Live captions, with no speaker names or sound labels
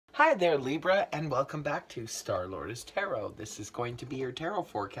Hi there, Libra, and welcome back to Star-Lord's Tarot. This is going to be your tarot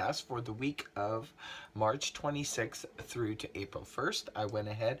forecast for the week of March 26th through to April 1st. I went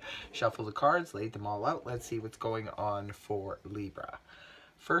ahead, shuffled the cards, laid them all out. Let's see what's going on for Libra.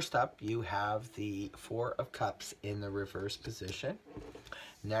 First up, you have the Four of Cups in the reverse position.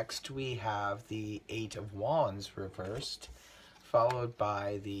 Next, we have the Eight of Wands reversed, followed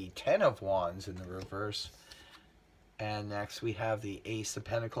by the Ten of Wands in the reverse. And next we have the Ace of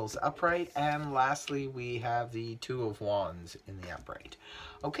Pentacles upright. And lastly, we have the Two of Wands in the upright.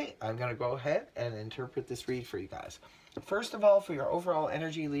 Okay, I'm going to go ahead and interpret this read for you guys. First of all, for your overall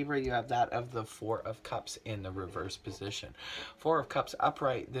energy, Libra, you have that of the Four of Cups in the reverse position. Four of Cups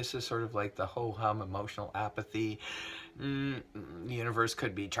upright, this is sort of like the ho-hum, emotional apathy. The universe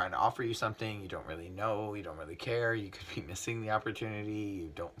could be trying to offer you something you don't really know, you don't really care, you could be missing the opportunity,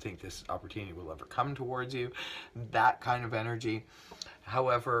 you don't think this opportunity will ever come towards you, that kind of energy.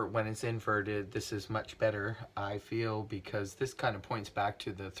 However, when it's inverted, this is much better, I feel, because this kind of points back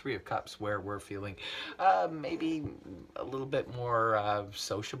to the Three of Cups, where we're feeling maybe a little bit more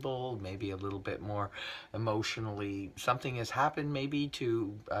sociable, maybe a little bit more emotionally. Something has happened maybe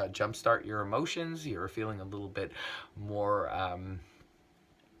to jumpstart your emotions. You're feeling a little bit more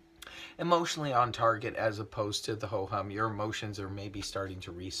emotionally on target as opposed to the ho-hum. Your emotions are maybe starting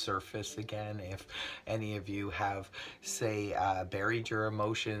to resurface again. If any of you have, say, buried your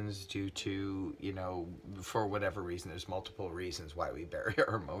emotions due to, for whatever reason, there's multiple reasons why we bury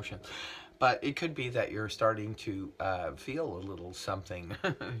our emotions. But it could be that you're starting to feel a little something.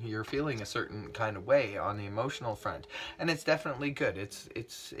 You're feeling a certain kind of way on the emotional front. And it's definitely good.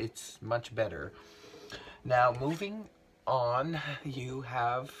 It's much better. Now, moving on, you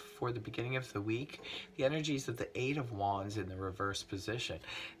have, for the beginning of the week, the energies of the Eight of Wands in the reverse position.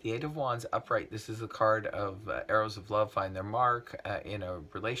 The Eight of Wands upright, this is a card of arrows of love find their mark in a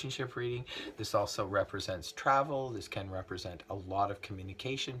relationship reading. This also represents travel. This can represent a lot of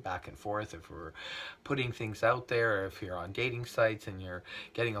communication back and forth if we're putting things out there, if you're on dating sites and you're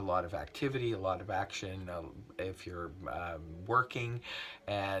getting a lot of activity, a lot of action, if you're working,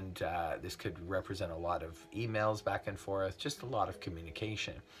 and this could represent a lot of emails back and forth, just a lot of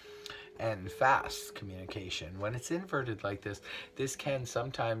communication and fast communication. When it's inverted like this, this can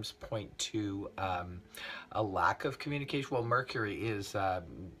sometimes point to a lack of communication. Well, Mercury is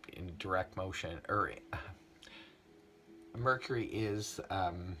in direct motion, or Mercury is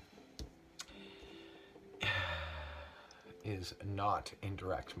not in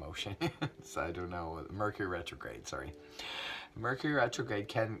direct motion. So I don't know, Mercury retrograde, sorry. Mercury retrograde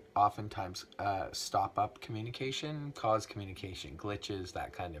can oftentimes stop up communication, cause communication glitches,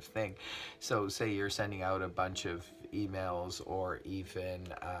 that kind of thing. So say you're sending out a bunch of emails or even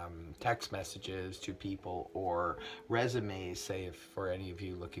text messages to people, or resumes, say if for any of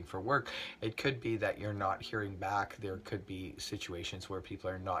you looking for work, it could be that you're not hearing back. There could be situations where people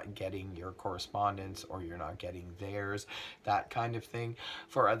are not getting your correspondence or you're not getting theirs, that kind of thing.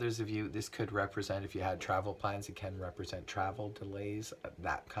 For others of you, this could represent, if you had travel plans, it can represent travel delays,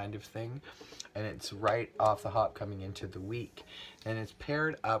 that kind of thing. And it's right off the hop coming into the week. And it's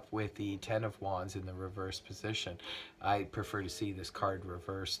paired up with the Ten of Wands in the reverse position. I prefer to see this card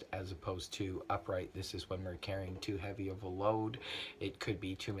reversed as opposed to upright. This is when we're carrying too heavy of a load. It could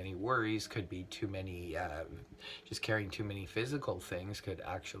be too many worries, could be too many, just carrying too many physical things could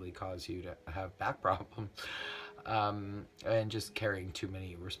actually cause you to have back problems. And just carrying too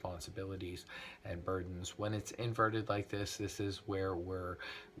many responsibilities and burdens. When it's inverted like this, this is where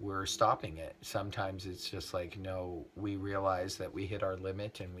we're stopping it. Sometimes it's just like, no, we realize that we hit our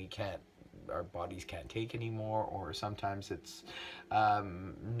limit and we can't, our bodies can't take anymore. Or sometimes it's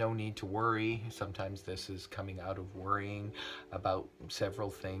no need to worry. Sometimes this is coming out of worrying about several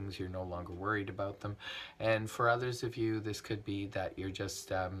things. You're no longer worried about them. And for others of you, this could be that you're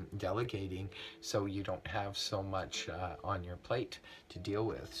just delegating, so you don't have so much on your plate to deal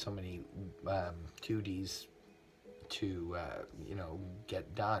with, so many duties to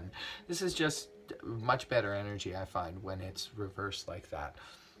get done. This is just much better energy, I find, when it's reversed like that,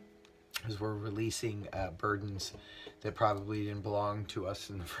 as we're releasing burdens that probably didn't belong to us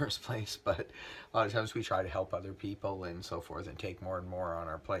in the first place. But a lot of times we try to help other people and so forth and take more and more on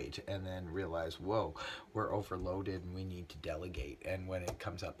our plate, and then realize, whoa, we're overloaded and we need to delegate. And when it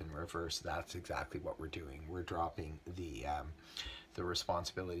comes up in reverse, that's exactly what we're doing. We're dropping the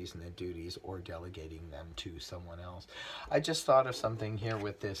responsibilities and the duties, or delegating them to someone else. I just thought of something here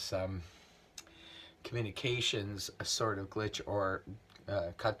with this communications sort of glitch, or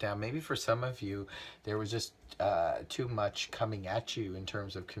cut down. Maybe for some of you, there was just too much coming at you in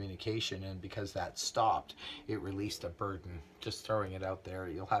terms of communication, and because that stopped, it released a burden. Just throwing it out there.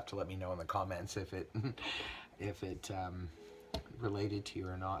 You'll have to let me know in the comments if it if it related to you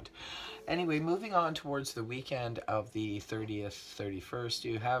or not. Anyway, moving on towards the weekend of the 30th, 31st,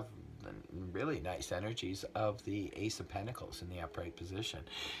 you have really nice energies of the Ace of Pentacles in the upright position.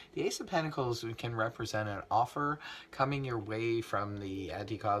 The Ace of Pentacles can represent an offer coming your way from the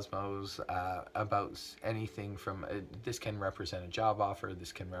anti-cosmos about anything from, this can represent a job offer,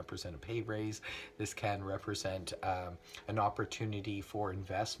 this can represent a pay raise, this can represent an opportunity for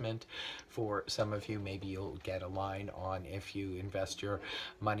investment. For some of you, maybe you'll get a line on if you invest your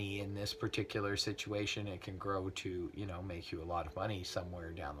money in this particular situation, it can grow to, you know, make you a lot of money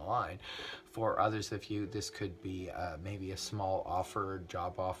somewhere down the line. For others of you, this could be maybe a small offer,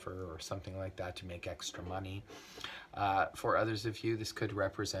 job offer, or something like that to make extra money. For others of you, this could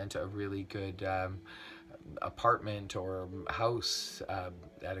represent a really good apartment or house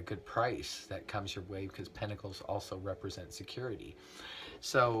at a good price that comes your way, because Pentacles also represent security.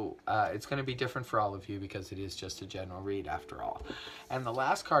 So it's going to be different for all of you because it is just a general read after all. And the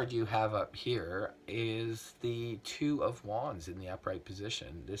last card you have up here is the Two of Wands in the upright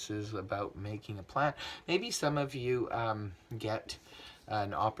position. This is about making a plan. Maybe some of you get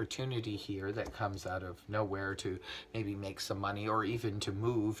an opportunity here that comes out of nowhere to maybe make some money, or even to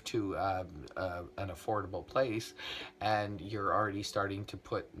move to an affordable place, and you're already starting to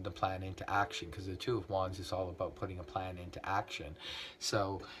put the plan into action, because the Two of Wands is all about putting a plan into action.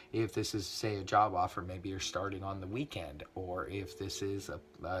 So if this is, say, a job offer, maybe you're starting on the weekend, or if this is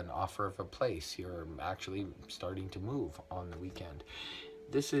an offer of a place, you're actually starting to move on the weekend.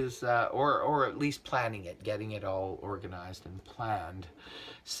 This is, or at least planning it, getting it all organized and planned.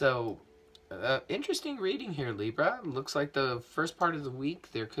 So, interesting reading here, Libra. Looks like the first part of the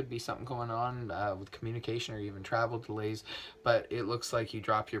week, there could be something going on with communication or even travel delays, but it looks like you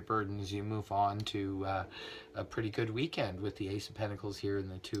drop your burdens, you move on to a pretty good weekend with the Ace of Pentacles here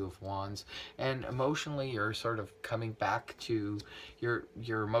and the Two of Wands. And emotionally, you're sort of coming back to, your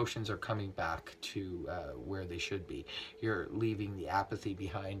emotions are coming back to where they should be. You're leaving the apathy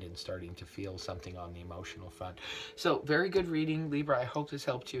behind and starting to feel something on the emotional front. So very good reading, Libra. I hope this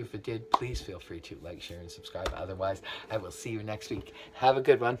helped you. If it did, please feel free to like, share, and subscribe. Otherwise, I will see you next week. Have a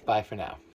good one. Bye for now.